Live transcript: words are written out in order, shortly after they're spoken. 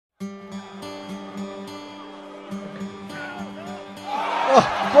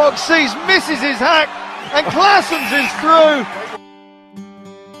Boxes misses his hack and Claessens is through.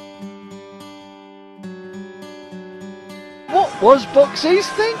 What was Boxes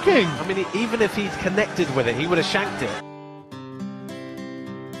thinking? I mean, even if he'd connected with it, he would have shanked it.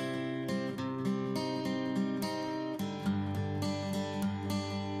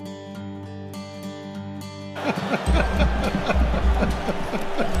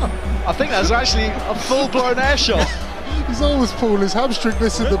 I think that's actually a full-blown air shot. He's always pulling his hamstring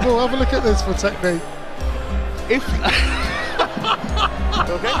missing the ball. Have a look at this for technique. If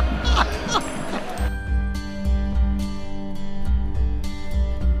okay.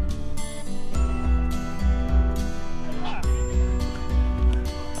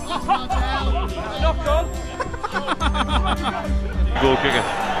 Knock on. Goal kicker.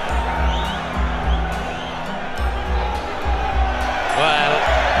 Well,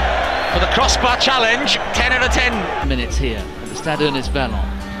 for the crossbar challenge, 10 out of 10 minutes here at the Stade Ernest Bellon.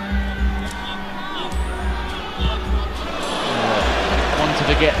 One to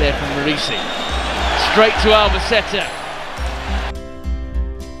forget there from Marisi. Straight to Albacete.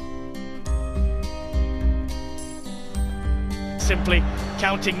 Simply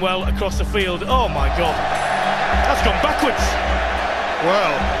counting well across the field. Oh my God, that's gone backwards.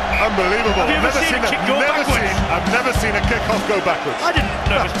 Well, unbelievable. Have you ever seen a kick go backwards? I've never seen a kick-off go backwards. I didn't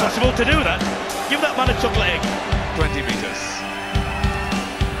know it was possible to do that. Give that man a chocolate egg. 20 metres.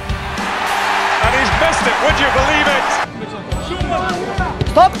 And he's missed it, would you believe it?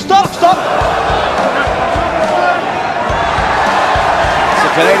 Stop, stop, stop! It's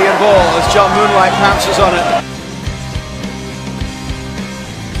a Canadian ball as John Moonlight pounces on it.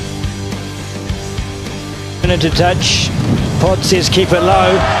 To touch, Pod says keep it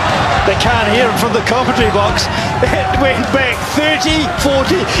low. They can't hear it from the commentary box. It went back 30,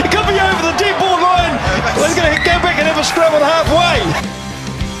 40. It could be over the deep ball line. We're going to go back and have a scramble halfway.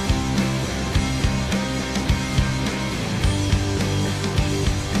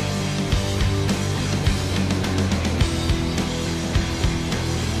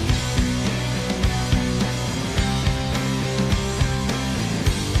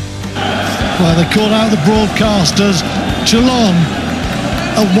 Well, they called out the broadcasters. Geelong,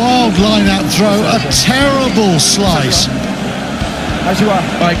 a wild line-out throw, a terrible slice. As you are.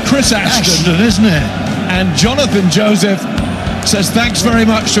 By Chris Ashton, isn't it? And Jonathan Joseph says thanks very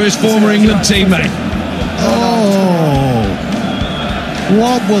much to his former England teammate. Oh,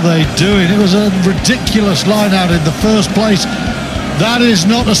 what were they doing? It was a ridiculous line-out in the first place. That is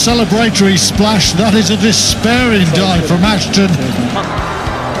not a celebratory splash, that is a despairing dive from Ashton.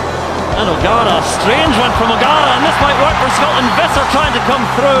 And O'Gara, strange one from O'Gara, and this might work for Scotland. Visser trying to come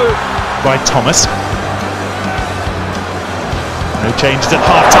through. By Thomas. No changes at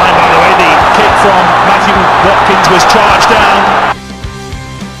half-time, by the way. The kick from Matthew Watkins was charged down.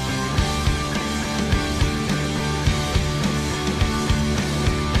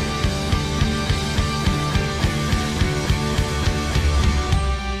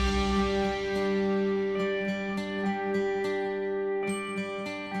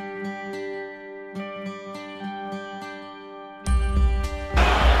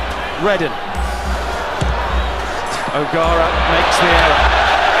 Redden. O'Gara makes the error.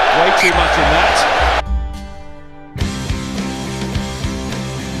 Way too much in that.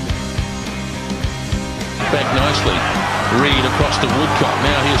 Back nicely. Reed across the woodcock.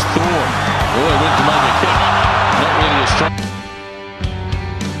 Now here's Thorne. Oh, he went to make a kick. Not really a strong.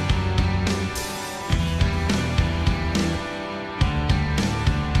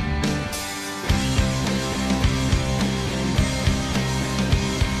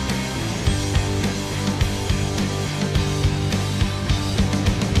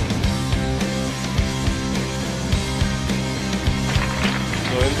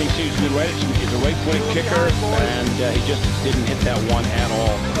 Everything seems to be right. He's a right-footed kicker, and he just didn't hit that one at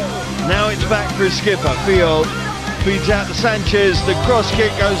all. Now it's back for his skipper. Field feeds out to Sanchez. The cross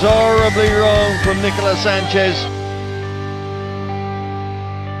kick goes horribly wrong from Nicolas Sanchez.